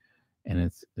to it, and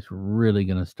it's really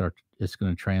going to start. It's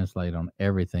going to translate on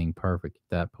everything perfect at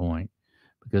that point,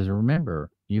 because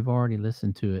remember, you've already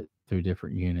listened to it through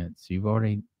different units. You've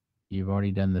already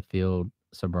done the field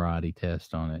sobriety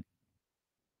test on it,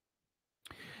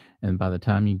 and by the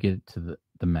time you get it to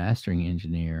the mastering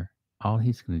engineer, all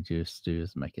he's going to just do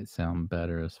is make it sound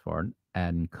better as far as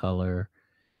adding color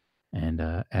and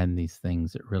adding these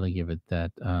things that really give it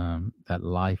that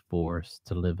life force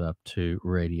to live up to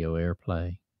radio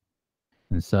airplay.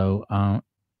 And so,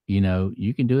 you know,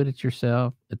 you can do it at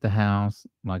yourself at the house,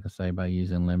 like I say, by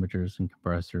using limiters and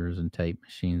compressors and tape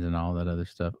machines and all that other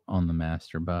stuff on the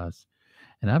master bus.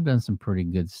 And I've done some pretty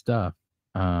good stuff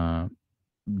uh,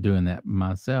 doing that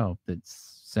myself. That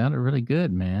sounded really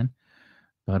good, man.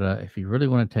 But if you really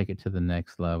want to take it to the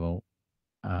next level,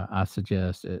 I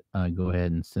suggest go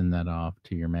ahead and send that off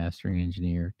to your mastering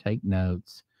engineer. Take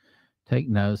notes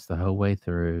the whole way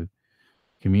through.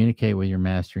 Communicate with your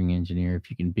mastering engineer.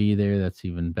 If you can be there, that's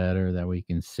even better. That way you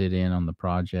can sit in on the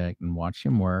project and watch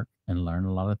him work and learn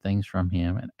a lot of things from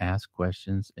him and ask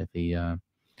questions if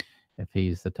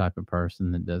he's the type of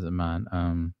person that doesn't mind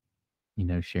you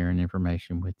know, sharing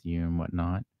information with you and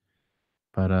whatnot.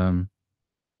 But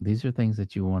these are things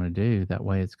that you want to do. That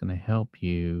way it's going to help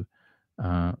you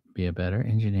be a better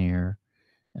engineer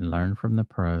and learn from the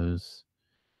pros.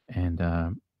 And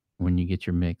when you get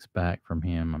your mix back from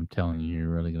him, I'm telling you, you're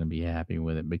really going to be happy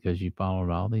with it because you followed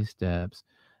all these steps,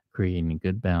 creating a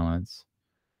good balance,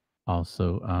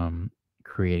 also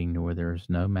creating to where there's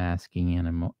no masking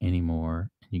anymore.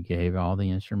 You gave all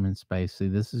the instruments space. See,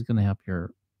 this is going to help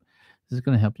your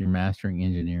mastering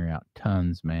engineer out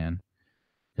tons, man,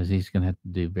 because he's going to have to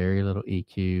do very little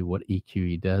EQ. What EQ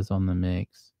he does on the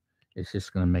mix, it's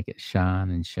just going to make it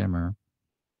shine and shimmer.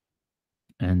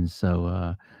 And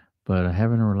so, but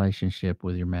having a relationship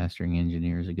with your mastering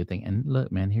engineer is a good thing. And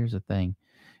look, man, here's the thing: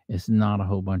 it's not a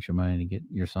whole bunch of money to get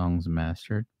your songs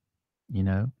mastered. You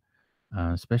know,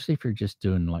 especially if you're just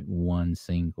doing like one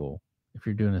single. If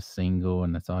you're doing a single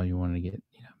and that's all you want to get,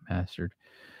 you know, mastered,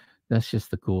 that's just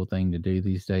the cool thing to do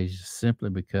these days. Just simply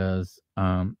because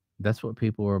that's what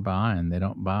people are buying. They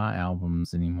don't buy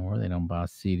albums anymore. They don't buy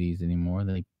CDs anymore.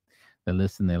 They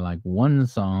listen. They like one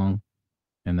song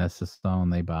and that's the song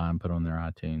they buy and put on their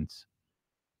iTunes.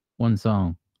 One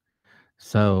song.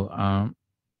 So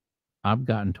I've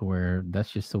gotten to where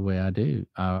that's just the way I do.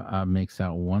 I mix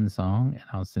out one song and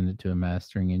I'll send it to a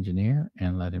mastering engineer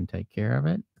and let him take care of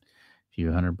it. A few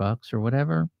 $100 or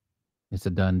whatever. It's a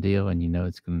done deal, and you know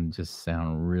it's going to just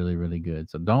sound really, really good.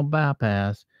 So don't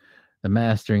bypass the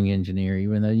mastering engineer,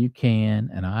 even though you can,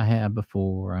 and I have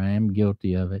before. I am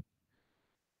guilty of it.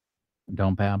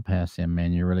 Don't bypass him,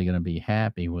 man. You're really going to be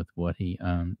happy with what he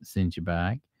sends you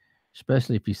back.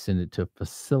 especially if you send it to a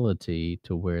facility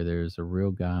to where there's a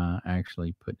real guy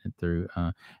actually putting it through.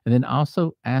 And then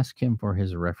also ask him for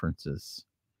his references.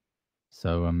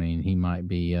 So, I mean, he might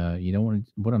be, you don't want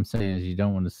to, what I'm saying is you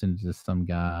don't want to send it to some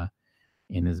guy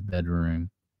in his bedroom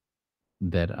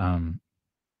that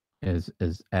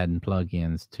is adding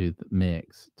plugins to the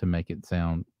mix to make it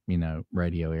sound,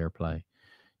 radio airplay.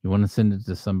 You want to send it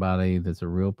to somebody that's a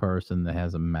real person that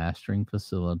has a mastering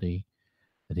facility,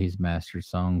 that he's mastered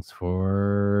songs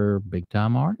for big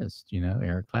time artists,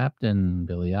 Eric Clapton,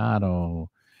 Billy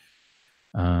Idol,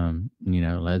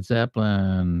 Led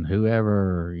Zeppelin,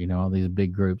 whoever, all these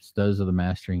big groups. Those are the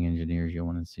mastering engineers you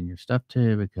want to send your stuff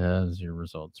to, because your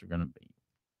results are going to be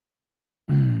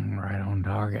right on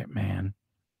target, man.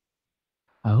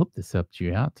 I hope this helped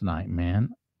you out tonight, man.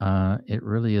 It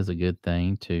really is a good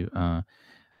thing to,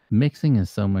 mixing is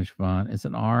so much fun. It's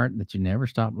an art that you never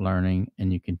stop learning,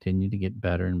 and you continue to get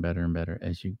better and better and better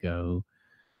as you go.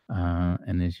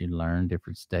 And as you learn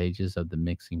different stages of the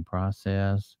mixing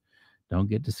process, don't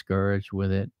get discouraged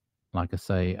with it. Like I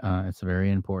say, it's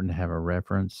very important to have a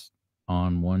reference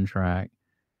on one track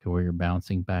to where you're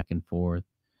bouncing back and forth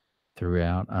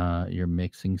throughout your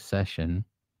mixing session,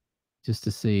 just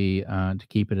to see, to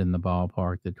keep it in the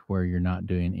ballpark, that where you're not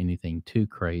doing anything too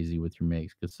crazy with your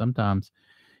mix. Because sometimes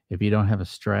if you don't have a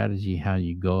strategy how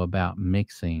you go about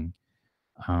mixing,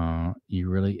 you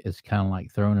really, it's kind of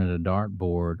like throwing at a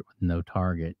dartboard with no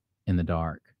target in the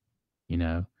dark. You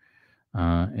know,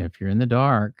 if you're in the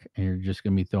dark, you're just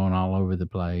going to be throwing all over the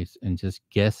place and just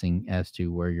guessing as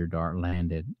to where your dart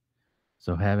landed.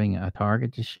 So having a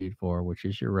target to shoot for, which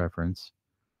is your reference,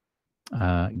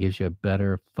 gives you a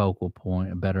better focal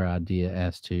point, a better idea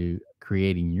as to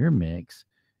creating your mix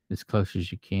as close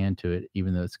as you can to it.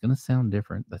 Even though it's going to sound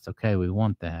different, that's okay. We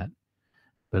want that,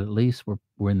 but at least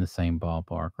we're in the same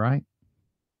ballpark, right?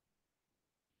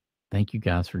 Thank you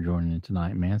guys for joining in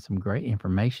tonight, man. Some great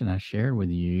information I shared with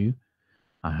you.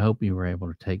 I hope you were able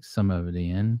to take some of it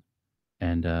in,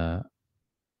 and I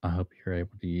hope you're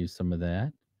able to use some of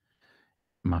that.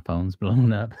 My phone's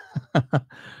blown up.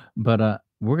 But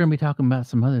we're going to be talking about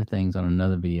some other things on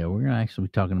another video. We're going to actually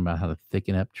be talking about how to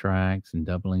thicken up tracks and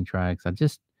doubling tracks. I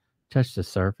just touched the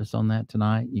surface on that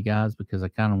tonight, you guys, because I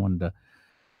kind of wanted to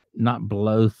not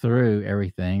blow through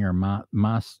everything or my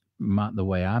the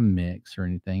way I mix or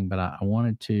anything, but I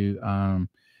wanted to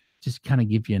just kind of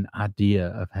give you an idea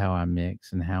of how I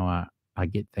mix and how I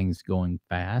get things going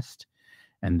fast,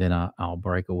 and then I'll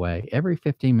break away every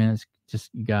 15 minutes. Just,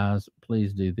 you guys,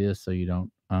 please do this so you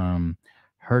don't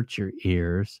hurt your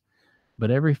ears.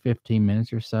 But every 15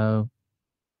 minutes or so,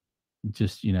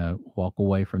 just, walk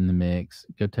away from the mix,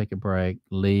 go take a break,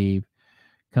 leave,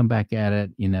 come back at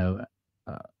it,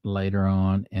 later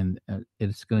on. And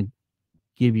it's going to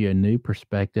give you a new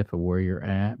perspective of where you're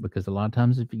at, because a lot of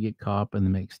times if you get caught up in the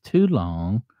mix too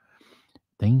long,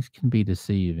 things can be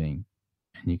deceiving,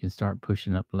 and you can start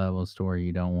pushing up levels to where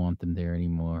you don't want them there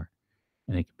anymore,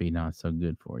 and it can be not so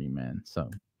good for you, man.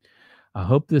 So I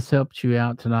hope this helped you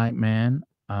out tonight, man.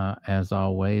 As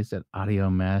always, at Audio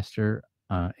Master,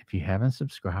 if you haven't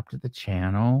subscribed to the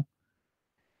channel,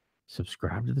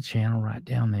 subscribe to the channel right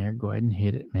down there. Go ahead and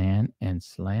hit it, man, and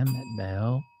slam that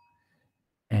bell,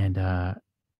 and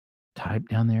type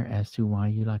down there as to why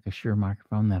you like a Shure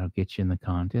microphone. That'll get you in the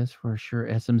contest for a Shure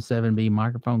SM7B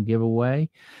microphone giveaway.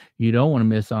 You don't want to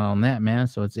miss out on that, man.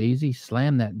 So it's easy.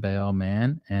 Slam that bell,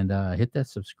 man, and hit that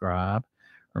subscribe.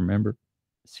 Remember,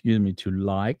 to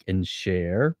like and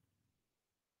share.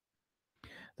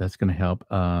 That's going to help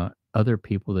other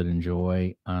people that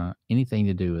enjoy anything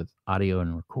to do with audio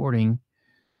and recording.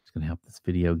 It's going to help this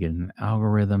video get an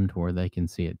algorithm to where they can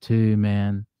see it too,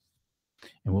 man.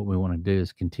 And what we want to do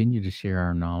is continue to share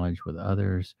our knowledge with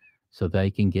others so they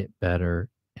can get better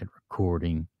at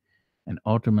recording. And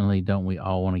ultimately, don't we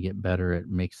all want to get better at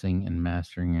mixing and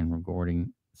mastering and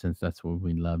recording, since that's what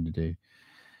we love to do?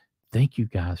 Thank you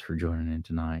guys for joining in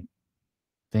tonight.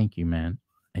 Thank you, man.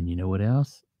 And you know what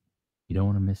else? You don't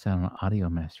want to miss out on an Audio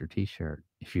Master t-shirt.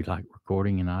 If you like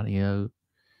recording and audio,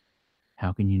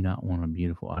 how can you not want a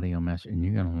beautiful Audio Master? And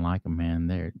you're gonna like them, man.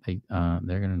 They're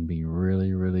gonna be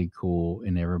really, really cool,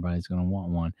 and everybody's gonna want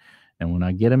one. And when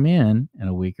I get them in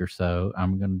a week or so,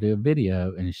 I'm gonna do a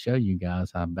video and show you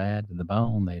guys how bad to the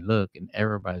bone they look, and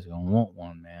everybody's gonna want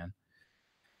one, man.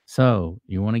 So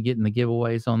you want to get in the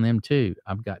giveaways on them too.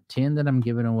 I've got 10 that I'm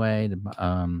giving away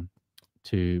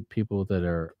to people that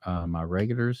are my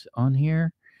regulars on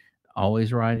here.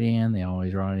 Always write in. They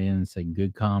always write in and say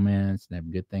good comments and have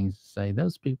good things to say.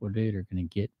 Those people, dude, are going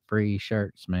to get free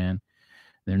shirts, man.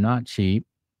 They're not cheap.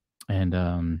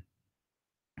 And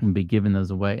I'm be giving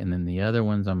those away, and then the other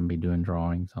ones I'm gonna be doing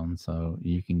drawings on, so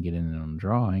you can get in on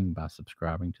drawing by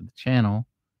subscribing to the channel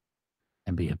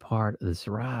and be a part of this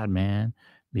ride, man.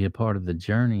 Be a part of the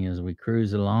journey as we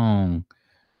cruise along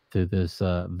through this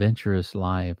venturous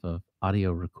life of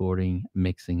audio recording,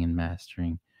 mixing, and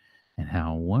mastering, and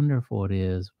how wonderful it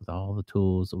is with all the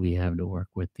tools that we have to work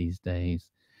with these days.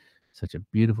 Such a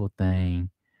beautiful thing,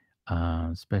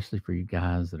 especially for you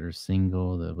guys that are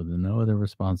single, that with no other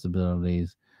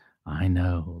responsibilities. I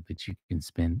know that you can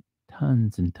spend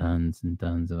tons and tons and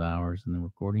tons of hours in the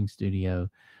recording studio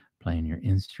playing your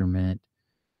instrument,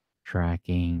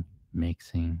 tracking,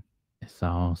 mixing. It's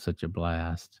all such a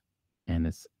blast. And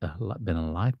it's been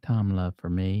a lifetime love for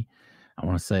me. I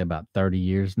want to say about 30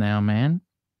 years now, man.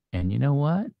 And you know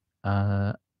what?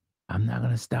 Uh, I'm not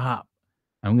going to stop.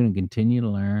 I'm going to continue to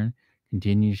learn,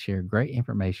 continue to share great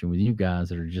information with you guys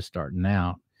that are just starting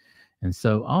out. And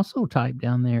so also type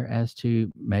down there as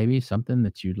to maybe something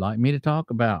that you'd like me to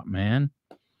talk about, man,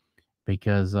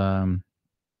 because I'd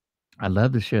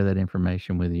love to share that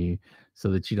information with you so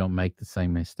that you don't make the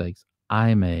same mistakes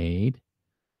I made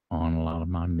on a lot of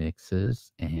my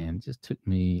mixes, and it just took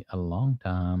me a long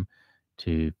time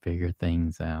to figure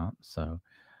things out. So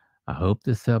I hope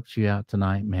this helps you out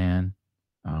tonight, man.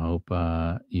 I hope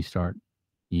you start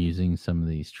using some of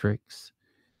these tricks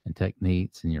and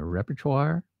techniques in your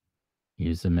repertoire.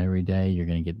 Use them every day. You're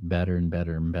going to get better and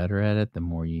better and better at it. The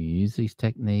more you use these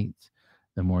techniques,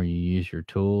 the more you use your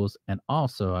tools. And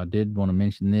also, I did want to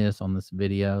mention this on this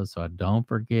video, so I don't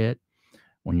forget,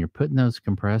 when you're putting those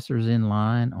compressors in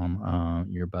line on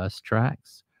your bus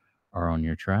tracks or on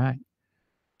your track,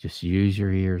 just use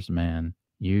your ears, man.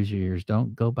 Use your ears.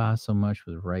 Don't go by so much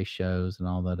with ratios and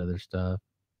all that other stuff.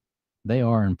 They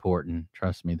are important.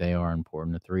 Trust me, they are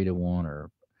important. A 3-to-1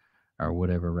 or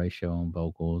whatever ratio on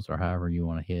vocals, or however you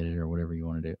want to hit it, or whatever you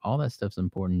want to do. All that stuff's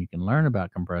important. You can learn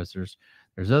about compressors.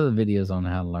 There's other videos on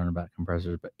how to learn about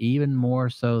compressors, but even more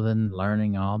so than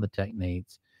learning all the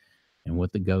techniques and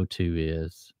what the go-to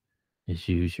is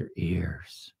use your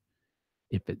ears.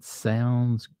 If it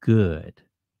sounds good,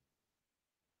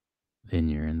 then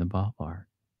you're in the ballpark.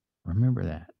 Remember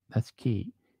that. That's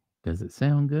key. Does it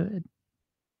sound good?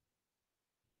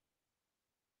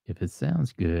 If it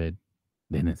sounds good,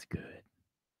 then it's good.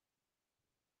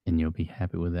 And you'll be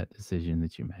happy with that decision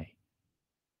that you made.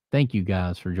 Thank you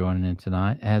guys for joining in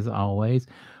tonight. As always,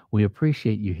 we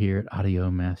appreciate you here at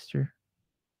Audio Master,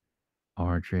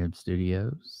 R Trib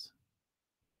Studios.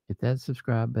 Hit that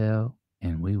subscribe bell,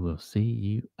 and we will see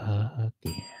you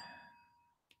again.